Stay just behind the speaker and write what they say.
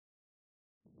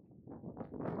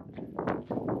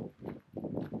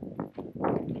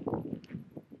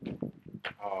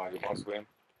you want to swim?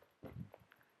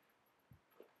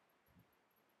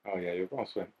 Oh yeah, you're going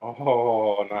to swim.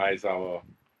 Oh, nice, Aamu.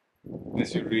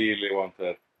 This you really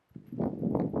wanted.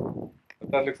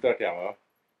 But that looks dirty, Aamu.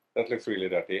 That looks really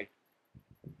dirty.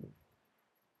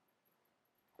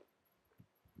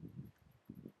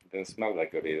 Didn't smell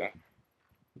that good either.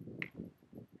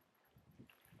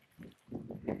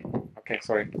 Okay,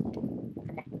 sorry. Come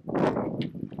on.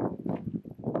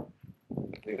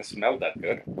 It didn't smell that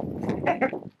good.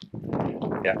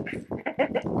 Yeah.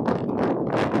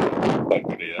 That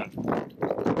good either.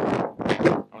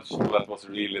 I'm not sure that was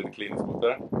really the cleanest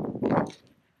water.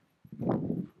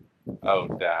 Oh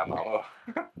damn, Aamu.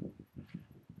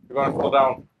 You're gonna fall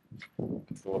down.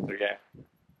 It's the water again.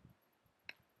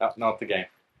 No, not the game.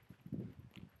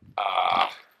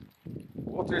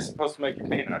 Water is supposed to make you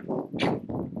cleaner.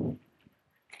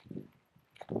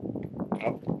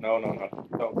 No,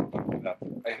 don't do that.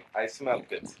 I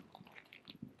smelled it.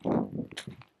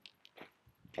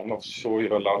 I'm not sure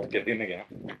you're allowed to get in again.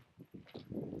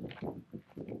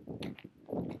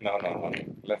 No.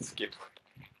 Let's skip.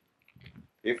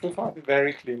 If we find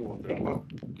very clean water,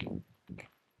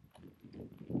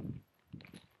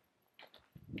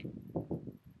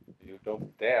 you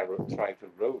don't dare try to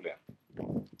roll in.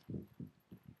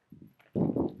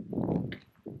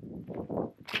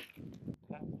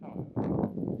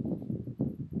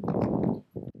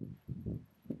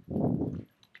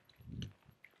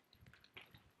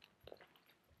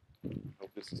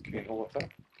 Hope this is clean water.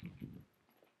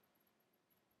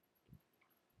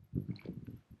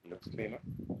 Looks cleaner.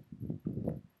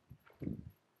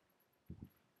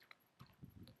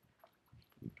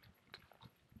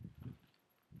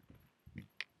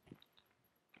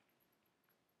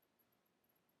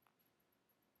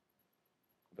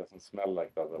 Doesn't smell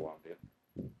like the other one did.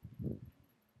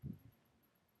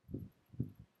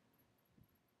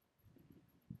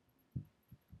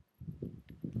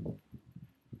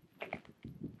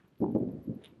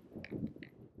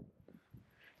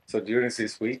 So during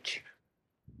this week,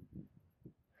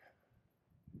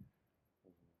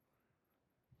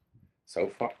 so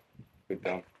far, we've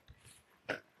done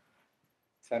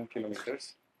 10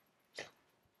 kilometers.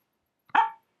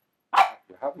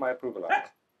 You have my approval, Aamu.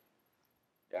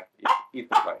 Yeah, eat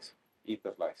the flies. Eat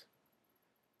the flies.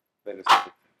 That is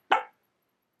it.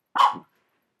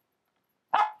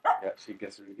 Yeah, she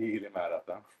gets really mad at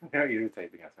them. They're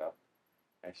irritating herself.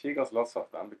 And she got lots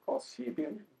of them because she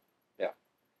been,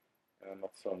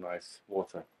 not so nice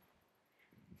water.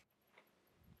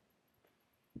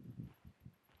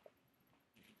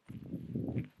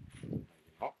 Maybe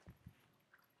not.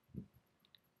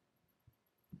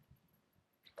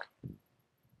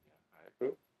 Yeah, I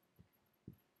approve.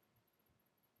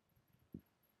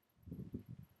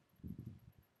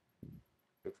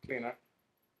 Looks cleaner.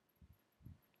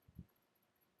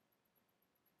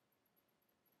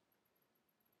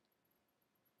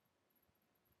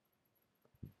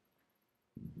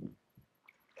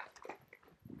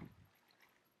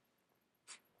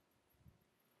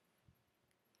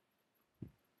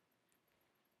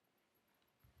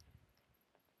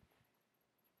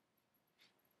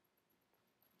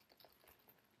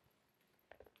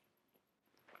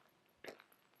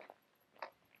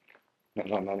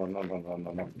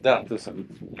 No. That doesn't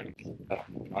look that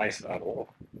nice at all.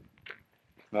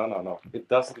 No. It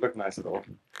doesn't look nice at all.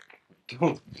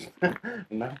 Don't.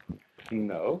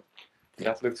 No.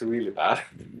 That looks really bad.